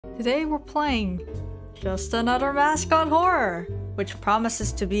Today we're playing Just Another Mascot Horror, which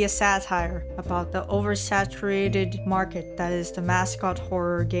promises to be a satire about the oversaturated market that is the mascot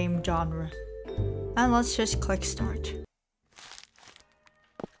horror game genre. And let's just click start.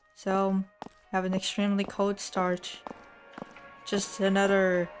 So, have an extremely cold start. Just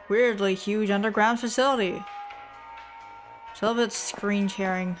another weirdly huge underground facility. It's a little bit screen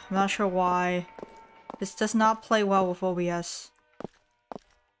sharing, I'm not sure why. This does not play well with OBS.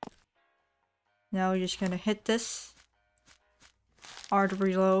 Now we're just gonna hit this. Hard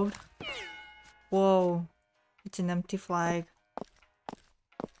reload. Whoa. It's an empty flag.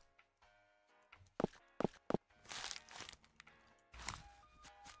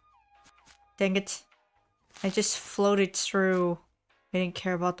 Dang it. I just floated through. I didn't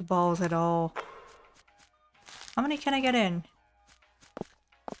care about the balls at all. How many can I get in?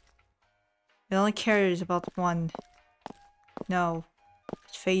 It only cares about one. No.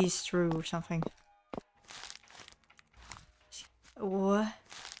 It's phased through or something. What?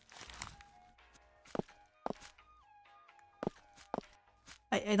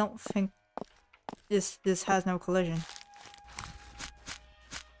 I don't think this has no collision.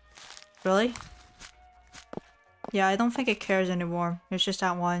 Really? Yeah, I don't think it cares anymore. It's just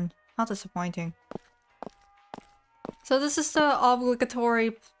that one. How disappointing. So this is the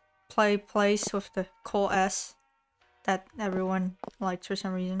obligatory place with the cool S that everyone likes for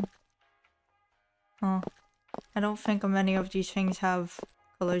some reason. Oh. I don't think many of these things have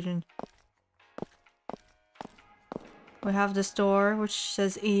collision. We have this door which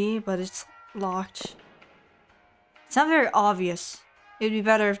says E, but it's locked. It's not very obvious. It'd be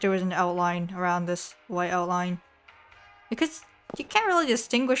better if there was an outline around this white outline. Because you can't really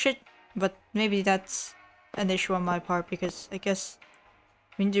distinguish it, but maybe that's an issue on my part because I guess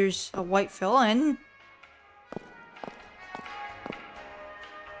when there's a white fill-in.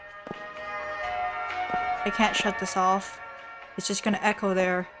 I can't shut this off. It's just gonna echo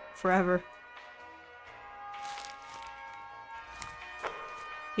there forever.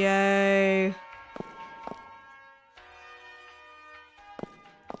 Yay.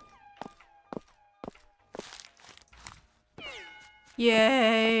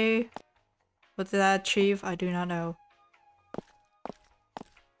 Yay. What did that achieve? I do not know.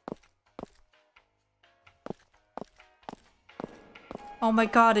 Oh my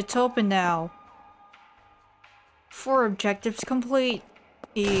god, it's open now. 4 objectives complete.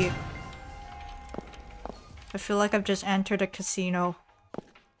 E. I feel like I've just entered a casino.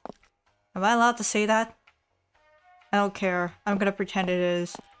 Am I allowed to say that? I don't care. I'm gonna pretend it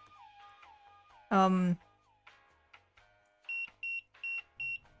is. Dang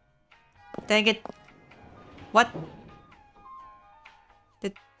it. What?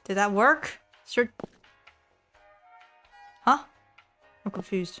 Did that work? Sure. Huh? I'm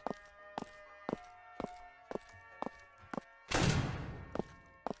confused.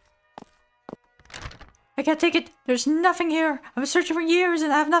 I can't take it! There's nothing here! I was searching for years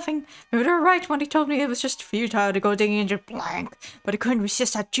and I have nothing! Maybe they were right when they told me it was just futile to go digging into blank, but I couldn't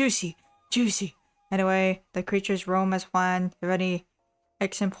resist that juicy. Anyway, the creatures roam as planned. If any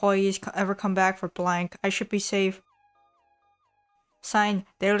ex-employees ever come back for blank, I should be safe. Signed,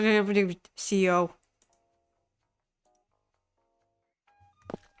 CEO.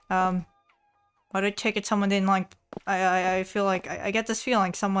 Why do I take it someone didn't like... I feel like... I get this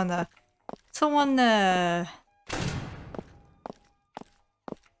feeling someone, Oh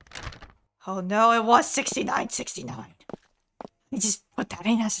no, it was 6969. I just put that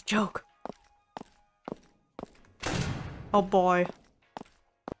in as a joke. Oh boy.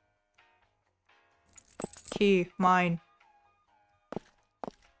 Key, mine.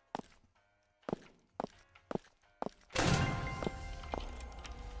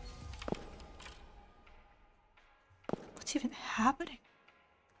 What's even happening?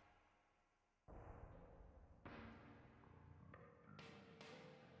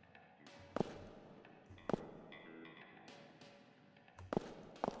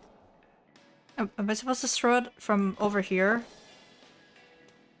 Am I supposed to throw it from over here?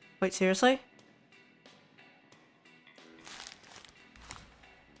 Wait, seriously?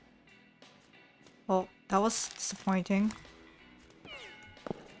 Well, that was disappointing.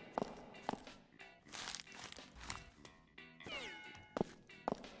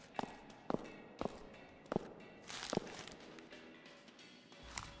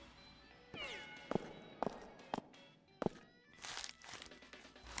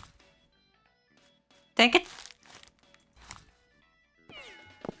 Dang it!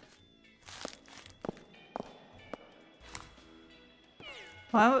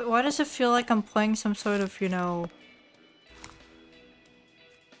 Why does it feel like I'm playing some sort of, you know...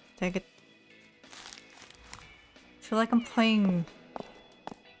 Dang it. I feel like I'm playing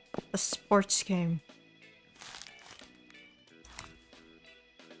a sports game.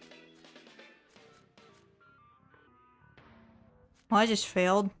 Well, I just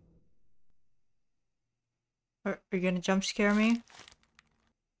failed. Are you gonna jump scare me?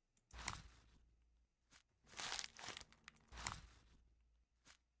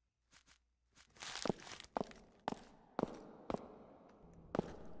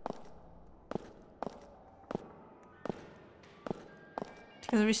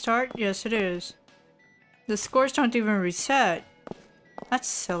 Can it restart? Yes, it is. The scores don't even reset. That's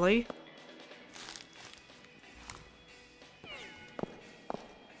silly.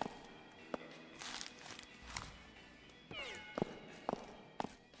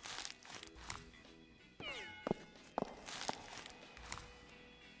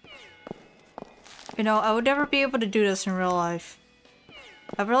 You know, I would never be able to do this in real life. I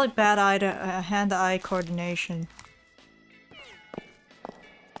have really bad hand-eye coordination.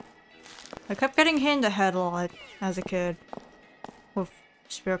 I kept getting hit in the head a lot as a kid with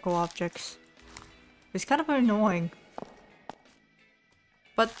spherical objects. It's kind of annoying.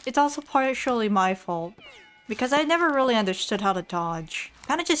 But it's also partially my fault, because I never really understood how to dodge. I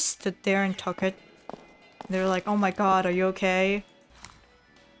kind of just stood there and took it. They were like, oh my god, are you okay?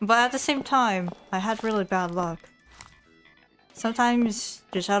 But at the same time, I had really bad luck. Sometimes,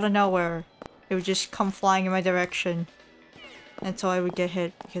 just out of nowhere, it would just come flying in my direction. And so I would get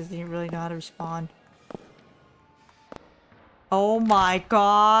hit because they didn't really know how to respond. Oh my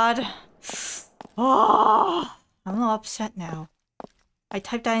god! Oh, I'm a little upset now. I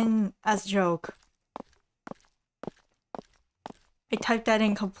typed that in as a joke. I typed that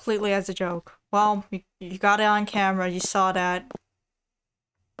in completely as a joke. Well, you got it on camera, you saw that.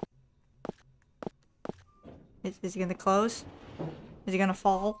 Is he gonna close? Is he gonna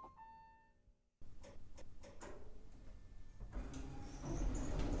fall?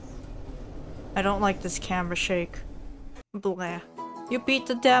 I don't like this camera shake. Blah. You beat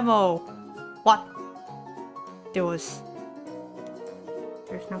the demo! What? There's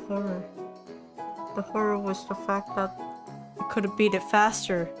no horror. The horror was the fact that I could have beat it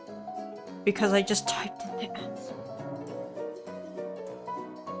faster. Because I just typed in the answer.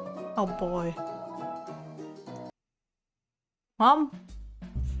 Oh boy.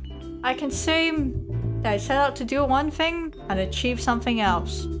 I can say that I set out to do one thing and achieve something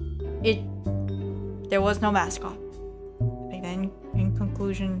else. There was no mascot. And then, in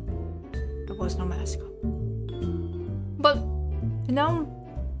conclusion, there was no mascot. But, you know,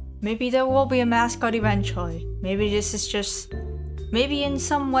 maybe there will be a mascot eventually. Maybe this is just... Maybe in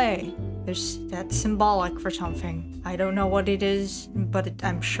some way, that's symbolic for something. I don't know what it is, but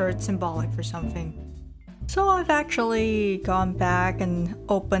I'm sure it's symbolic for something. So I've actually gone back and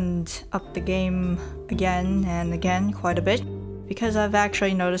opened up the game again and again quite a bit, because I've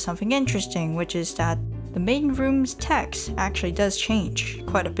actually noticed something interesting, which is that the main room's text actually does change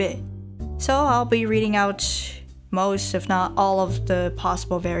quite a bit. So I'll be reading out most, if not all, of the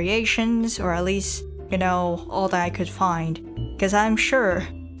possible variations, or at least, you know, all that I could find. Because I'm sure,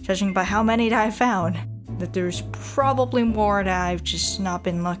 judging by how many that I found, that there's probably more that I've just not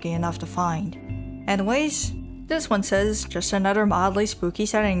been lucky enough to find. Anyways, this one says just another mildly spooky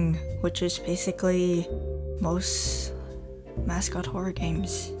setting, which is basically most mascot horror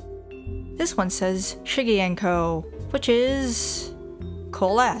games. This one says Shiggy & Co., which is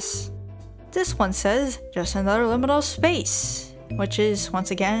coalesce. This one says just another liminal space, which is,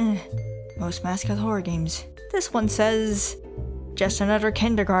 once again, most mascot horror games. This one says just another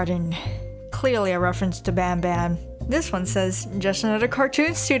kindergarten, clearly a reference to Bam Bam. This one says just another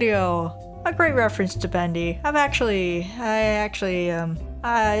cartoon studio, a great reference to Bendy. It's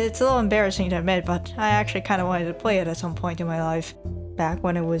a little embarrassing to admit, but I actually kind of wanted to play it at some point in my life. Back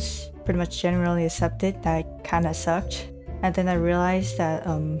when it was pretty much generally accepted that it kind of sucked. And then I realized that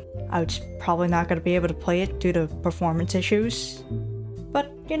I was probably not going to be able to play it due to performance issues.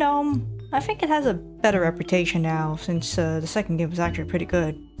 But, you know, I think it has a better reputation now, since the second game was actually pretty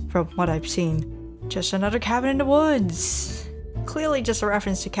good, from what I've seen. Just another Cabin in the Woods. Clearly just a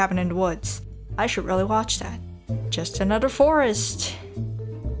reference to Cabin in the Woods. I should really watch that. Just another forest.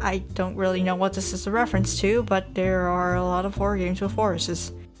 I don't really know what this is a reference to, but there are a lot of horror games with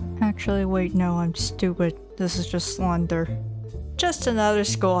forests. Actually, wait, no, I'm stupid. This is just Slender. Just another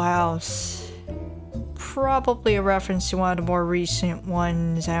schoolhouse. Probably a reference to one of the more recent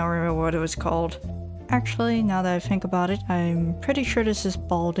ones. I don't remember what it was called. Actually, now that I think about it, I'm pretty sure this is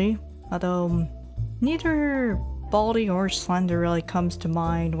Baldi. Although, neither Baldi or Slender really comes to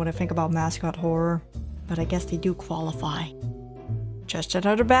mind when I think about mascot horror. But I guess they do qualify. Just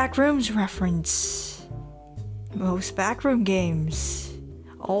another Backrooms reference. Most backroom games.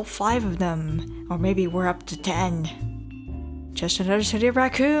 All 5 of them. Or maybe we're up to 10. Just Another City of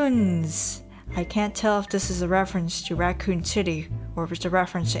Raccoons. I can't tell if this is a reference to Raccoon City or if it's a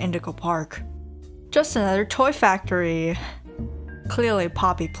reference to Indigo Park. Just Another Toy Factory. Clearly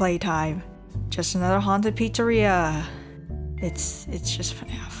Poppy Playtime. Just Another Haunted Pizzeria. It's just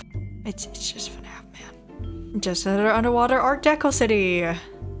FNAF. It's just FNAF, man. Just Another Underwater Art Deco City. I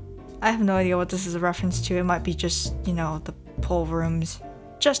have no idea what this is a reference to. It might be just, you know, the pool rooms.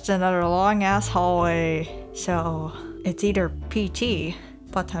 Just Another Long Ass Hallway. So it's either PT,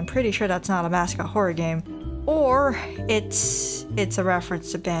 but I'm pretty sure that's not a mascot horror game, or it's a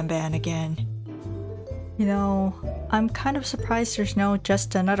reference to Ban Ban again. You know, I'm kind of surprised there's no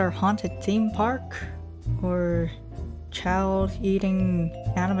Just Another Haunted Theme Park or Child Eating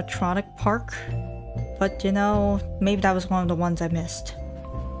Animatronic Park, but you know, maybe that was one of the ones I missed.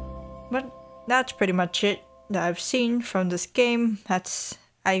 But that's pretty much it that I've seen from this game.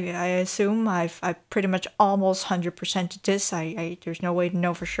 I assume I've pretty much almost 100%ed this. There's no way to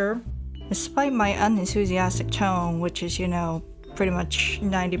know for sure. Despite my unenthusiastic tone, which is, you know, pretty much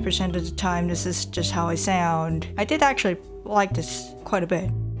 90% of the time this is just how I sound, I did actually like this quite a bit.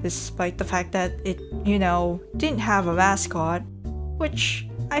 Despite the fact that it, you know, didn't have a mascot, which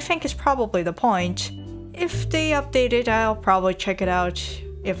I think is probably the point. If they update it, I'll probably check it out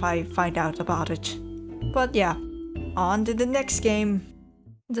if I find out about it. But yeah, on to the next game.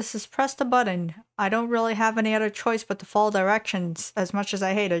 This is Press the Button. I don't really have any other choice but to follow directions, as much as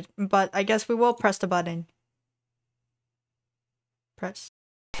I hate it, but I guess we will press the button. Press.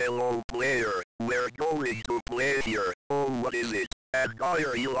 Hello player, we're going to play here. Oh, what is it? And I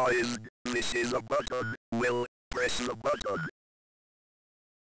realized this is a button. Well, press the button.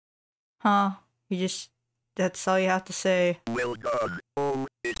 Huh? That's all you have to say. Well done. Oh,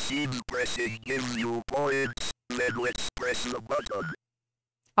 it seems pressing gives you points. Then let's press the button.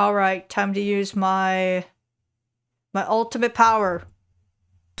 Alright, time to use my ultimate power.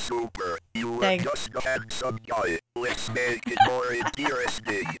 Super, you were just a handsome guy. Let's make it more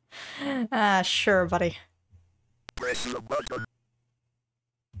interesting. Ah, sure, buddy. Press the button.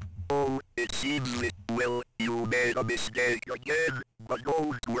 Oh, it seems that, well, you made a mistake again, but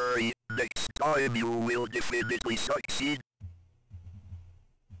don't worry, next time you will definitely succeed.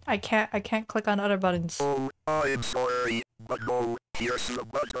 I can't click on other buttons. Oh, I'm sorry, but no, here's the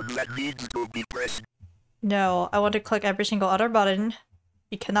button that needs to be pressed. No, I want to click every single other button.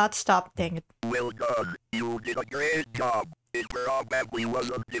 You cannot stop, dang it. Well done, you did a great job. It probably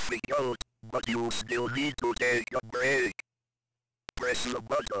wasn't difficult, but you still need to take a break. Press the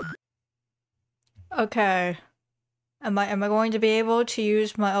button. Okay. Am I going to be able to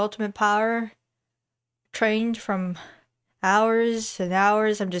use my ultimate power? Trained from hours and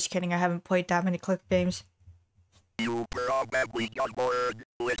hours? I'm just kidding, I haven't played that many click games. You probably got bored.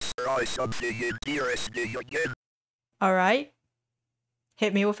 Let's try something interesting again. Alright.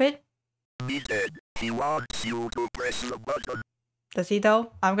 Hit me with it. He said he wants you to press the button. Does he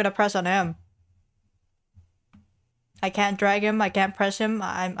though? I'm gonna press on him. I can't drag him, I can't press him.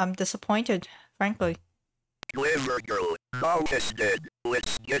 I'm disappointed, frankly. Clever girl. Now instead,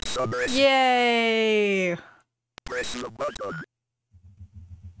 let's get some rest. Yay! Press the button.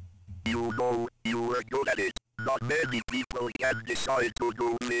 You know, you were good at it. Not many people can decide to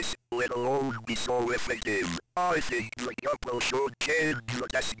do this, let alone be so effective. I think the couple should change the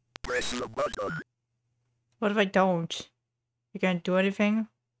task. Press the button. What if I don't? You can't do anything?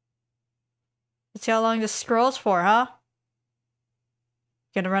 Let's see how long this scrolls for, huh?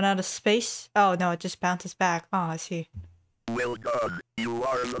 Gonna run out of space? Oh no, it just bounces back. Oh, I see. Well done. You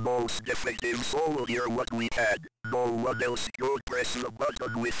are the most effective soldier what we had. No one else could press the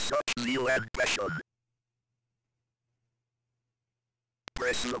button with such zeal and passion.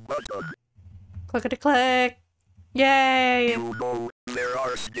 Press the button. Clickety-click! Yay! You know, there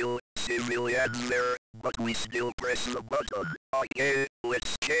are still civilians there, but we still press the button. Okay,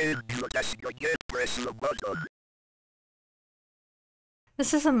 let's change the task again. Press the button.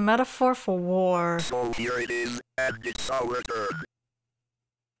 This is a metaphor for war. So here it is, and it's our turn.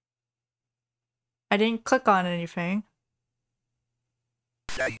 I didn't click on anything.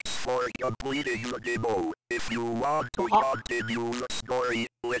 Thanks for completing the demo. If you want to continue the story,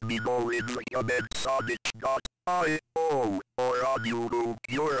 let me know in the comments on itch.io or on YouTube.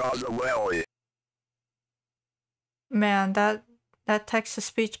 You're on the way. Man, that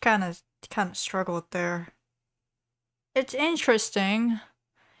text-to-speech kind of struggled there. It's interesting.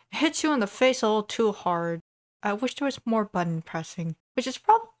 It hits you in the face a little too hard. I wish there was more button pressing, which is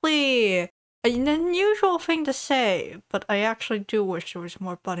probably An unusual thing to say, but I actually do wish there was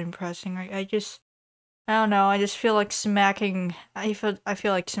more button pressing. I don't know, I just feel like smacking. I feel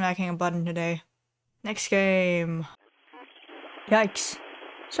like smacking a button today. Next game. Yikes.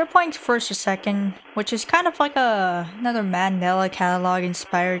 So we're playing First or Second, which is kind of like another Mandela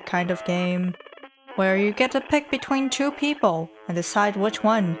Catalogue-inspired kind of game, where you get to pick between two people and decide which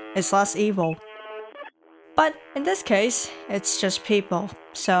one is less evil. But in this case, it's just people,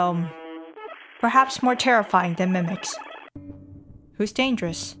 so perhaps more terrifying than mimics. Who's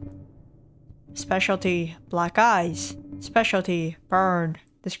dangerous? Specialty, black eyes. Specialty, burn.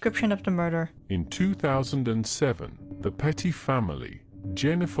 Description of the murder. In 2007, the Petty family,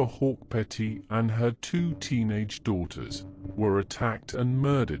 Jennifer Hawke Petty and her 2 teenage daughters, were attacked and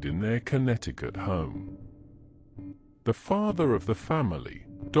murdered in their Connecticut home. The father of the family,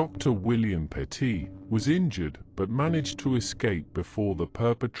 Dr. William Petty, was injured but managed to escape before the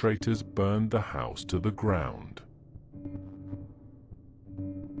perpetrators burned the house to the ground.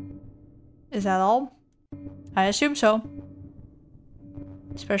 Is that all? I assume so.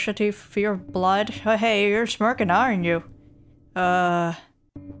 Specialty, fear of blood. Oh, hey, you're smirking, aren't you? Her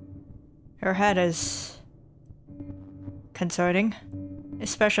head is concerning.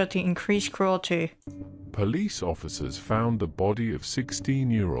 Specialty, increased cruelty. Police officers found the body of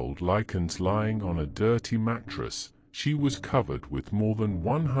 16-year-old Likens lying on a dirty mattress. She was covered with more than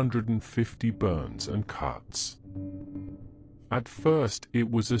 150 burns and cuts. At first, it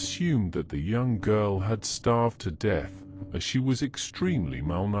was assumed that the young girl had starved to death, as she was extremely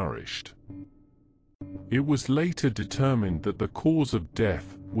malnourished. It was later determined that the cause of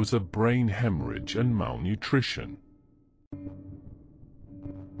death was a brain hemorrhage and malnutrition.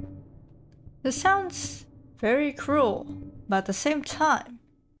 This sounds very cruel, but at the same time,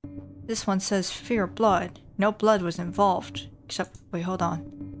 this one says fear of blood. No blood was involved, except, wait, hold on.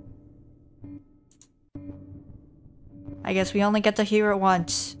 I guess we only get to hear it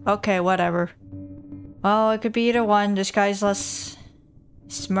once. Okay, whatever. Well, it could be either one. This guy's less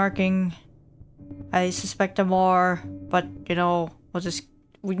smirking. I suspect him more, but you know,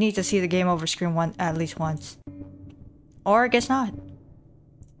 we need to see the game over screen at least once. Or I guess not.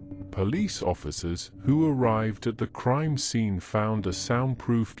 Police officers who arrived at the crime scene found a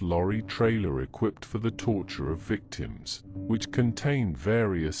soundproofed lorry trailer equipped for the torture of victims, which contained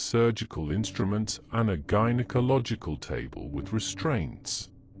various surgical instruments and a gynecological table with restraints.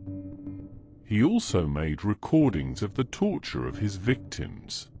 He also made recordings of the torture of his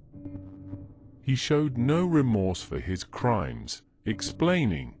victims. He showed no remorse for his crimes,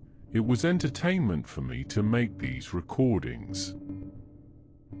 explaining, "It was entertainment for me to make these recordings."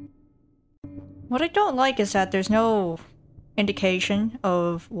 What I don't like is that there's no indication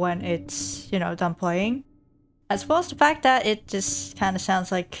of when it's, you know, done playing. As well as the fact that it just kind of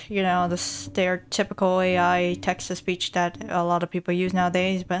sounds like, you know, the stereotypical AI text-to-speech that a lot of people use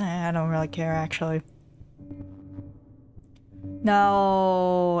nowadays, but I don't really care, actually.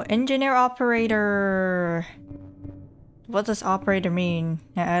 Now, engineer operator. What does operator mean?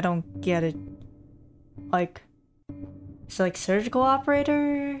 I don't get it. Like, it's like surgical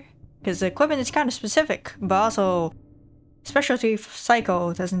operator? Because the equipment is kind of specific, but also specialty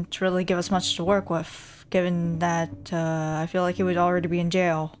psycho doesn't really give us much to work with, given that I feel like he would already be in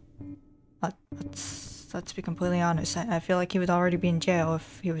jail. Let's be completely honest. I feel like he would already be in jail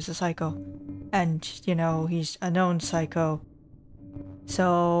if he was a psycho. And, you know, he's a known psycho.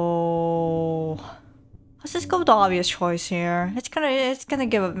 So let's just go with the obvious choice here. It's gonna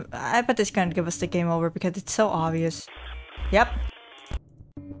give I bet it's gonna give us the game over because it's so obvious. Yep.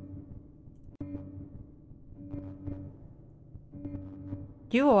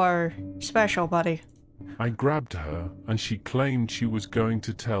 You are special, buddy. I grabbed her, and she claimed she was going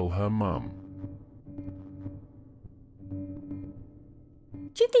to tell her mum.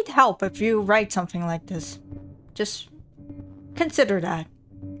 Do you need help if you write something like this? Just consider that.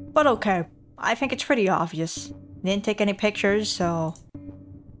 But okay, I think it's pretty obvious. Didn't take any pictures, so...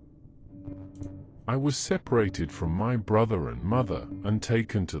 I was separated from my brother and mother and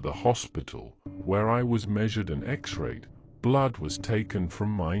taken to the hospital, where I was measured and x-rayed. Blood was taken from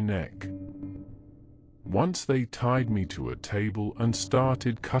my neck. Once they tied me to a table and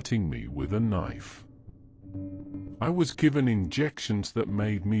started cutting me with a knife. I was given injections that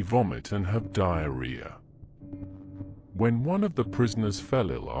made me vomit and have diarrhea. When one of the prisoners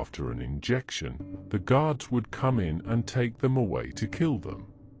fell ill after an injection, the guards would come in and take them away to kill them.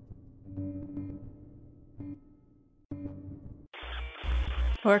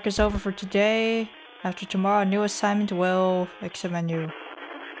 Work is over for today. After tomorrow, a new assignment will... exit menu.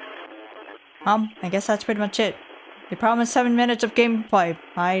 I guess that's pretty much it. They promised 7 minutes of gameplay.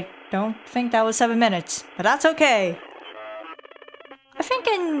 I don't think that was 7 minutes, but that's okay. I think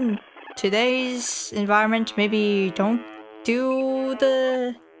in today's environment, maybe don't do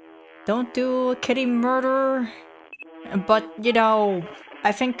a kitty murder. But, you know,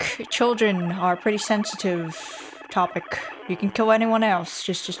 I think children are a pretty sensitive topic. You can kill anyone else,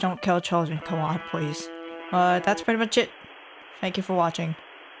 just don't kill children. Come on, please. That's pretty much it. Thank you for watching.